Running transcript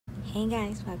Hey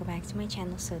guys, welcome back to my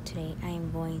channel. So today I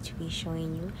am going to be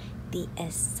showing you the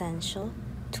essential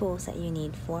tools that you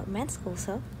need for med school.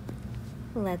 So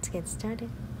let's get started.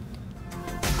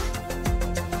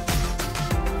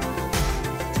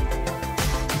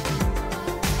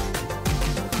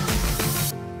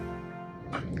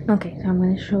 Okay, so I'm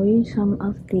going to show you some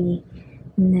of the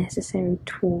necessary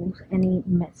tools any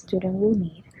med student will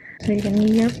need. So you're going to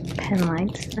need your pen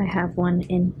lights. I have one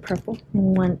in purple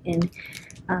and one in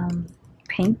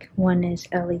pink. One is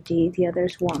LED, the other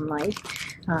is warm light.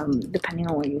 Depending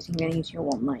on what you're using, you're going to use your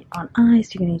warm light on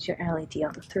eyes, you're going to use your LED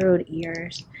on the throat,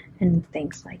 ears, and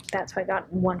things like that. So I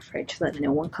got one for each so that I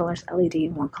know one color is LED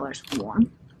and one color is warm.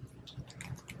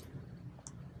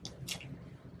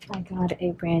 I got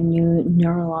a brand new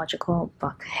neurological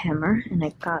buck hammer, and I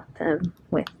got them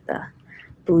with the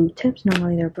blue tips.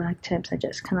 Normally they're black tips. I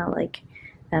just kind of like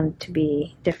them to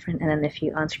be different, and then if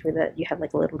you unscrew that, you have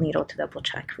like a little needle to double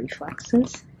check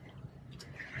reflexes.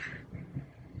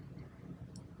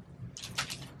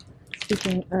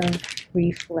 Speaking of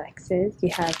reflexes,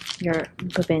 you have your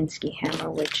Babinski hammer,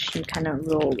 which you kind of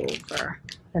roll over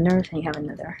the nerves, and you have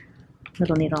another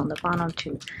little needle on the bottom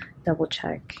to double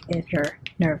check if your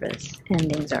nervous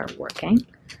endings are working.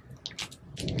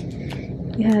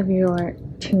 You have your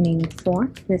tuning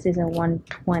fork. This is a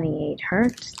 128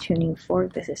 hertz tuning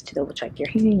fork. This is to double check your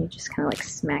hearing. You just kind of like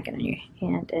smack it on your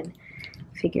hand and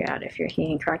figure out if you're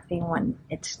hearing correctly when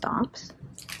it stops.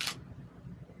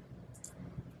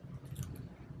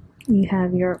 You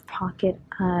have your pocket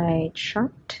eye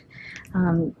chart.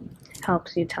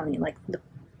 Helps you tell you like the,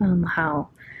 how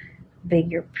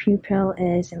big your pupil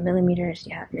is in millimeters.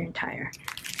 You have your entire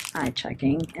eye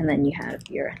checking, and then you have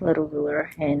your little ruler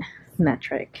in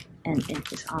metric and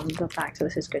inches on the back. So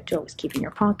this is good to always keep in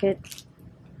your pocket.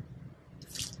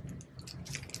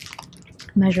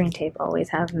 Measuring tape, always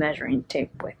have measuring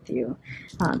tape with you.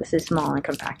 This is small and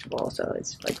compactable, so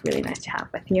it's like really nice to have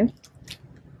with you.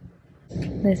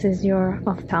 This is your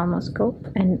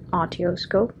ophthalmoscope and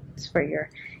otoscope. It's for your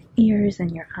ears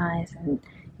and your eyes and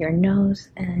your nose,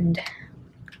 and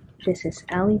this is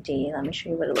LED. Let me show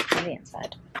you what it looks on the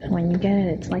inside. When you get it,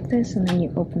 it's like this, and then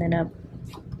you open it up,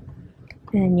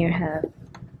 and you have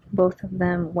both of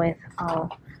them with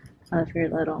all of your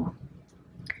little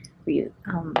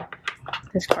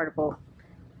discardable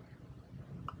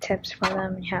tips for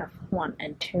them. You have 1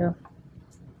 and 2.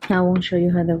 I won't show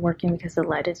you how they're working because the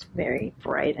light is very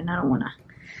bright, and I don't want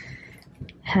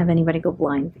to have anybody go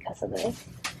blind because of it.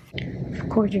 Of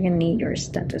course, you're going to need your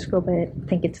stethoscope. I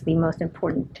think it's the most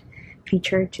important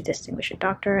feature to distinguish a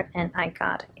doctor, and I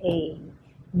got a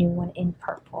new one in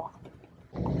purple.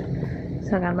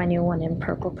 So I got my new one in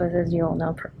purple because, as you all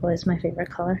know, purple is my favorite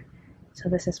color. So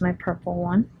this is my purple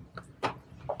one.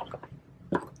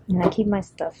 And I keep my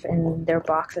stuff in their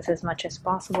boxes as much as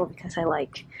possible because I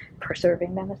like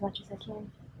preserving them as much as I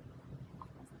can.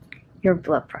 Your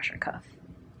blood pressure cuff.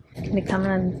 They come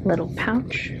in a little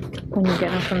pouch when you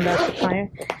get them from the supplier.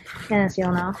 And as you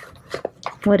all know,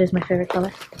 what is my favorite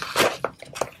color?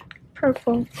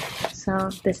 Purple. So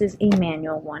this is a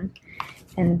manual one,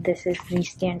 and this is the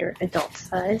standard adult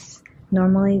size.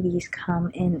 Normally these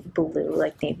come in blue,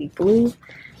 like navy blue.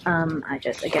 I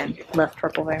just, again, love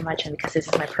purple very much, and because this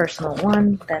is my personal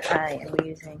one that I am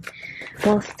using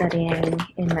while studying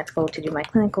in med school to do my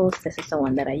clinicals, this is the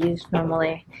one that I use.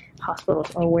 Normally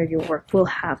hospitals or where you work will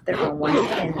have their own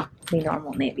ones in the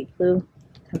normal navy blue.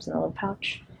 Comes in a little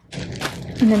pouch.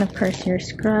 And then of course your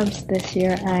scrubs. This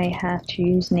year I have to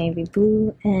use navy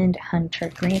blue and hunter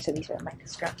green, so these are like the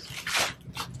scrubs.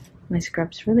 My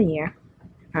scrubs for the year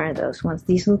are those ones.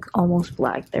 These look almost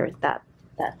black. They're that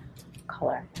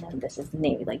color. And then this is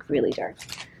navy, like really dark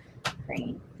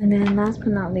green. And then last but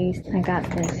not least, I got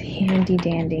this handy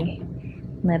dandy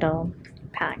little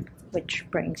pack, which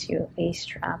brings you a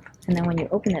strap. And then when you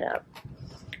open it up,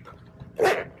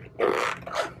 it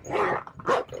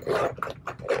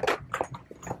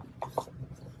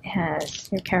has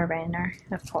your carabiner,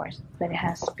 of course, but it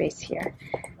has space here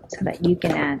so that you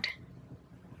can add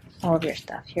all of your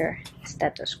stuff, your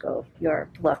stethoscope, your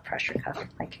blood pressure cuff.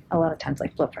 Like a lot of times,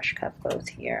 like blood pressure cuff goes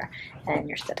here, and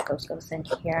your stethoscope goes in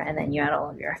here, and then you add all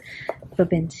of your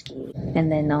Babinski,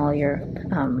 and then all your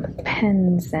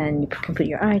pens, and you can put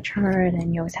your eye chart,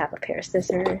 and you always have a pair of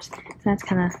scissors. So that's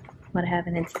kind of what I have,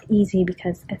 and it's easy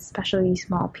because especially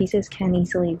small pieces can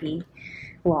easily be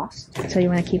lost. So you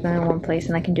want to keep them in one place,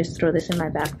 and I can just throw this in my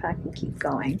backpack and keep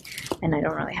going, and I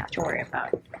don't really have to worry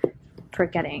about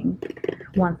forgetting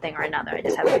one thing or another. I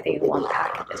just have everything in one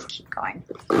pack and just keep going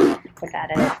with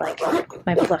that. And if like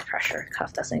my blood pressure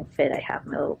cuff doesn't fit, I have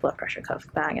my little blood pressure cuff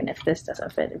bag, and if this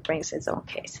doesn't fit, it brings its own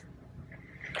case.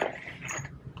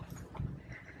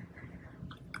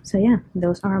 So yeah,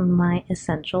 those are my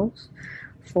essentials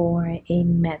for a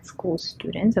med school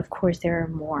student. Of course, there are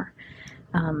more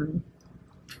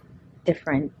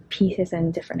different pieces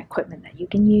and different equipment that you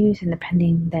can use, and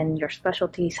depending then your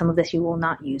specialty, some of this you will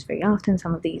not use very often,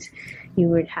 some of these you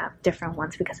would have different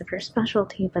ones because of your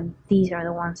specialty, but these are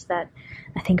the ones that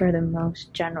I think are the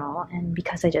most general, and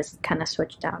because I just kind of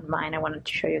switched out mine, I wanted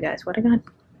to show you guys what I got.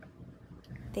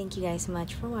 Thank you guys so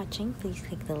much for watching. Please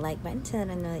click the like button to let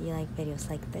me know that you like videos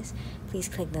like this. Please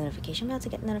click the notification bell to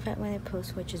get notified when I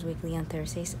post, which is weekly on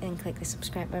Thursdays, and click the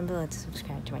subscribe button below to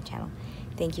subscribe to my channel.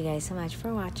 Thank you guys so much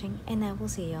for watching, and I will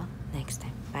see you all next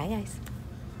time. Bye guys.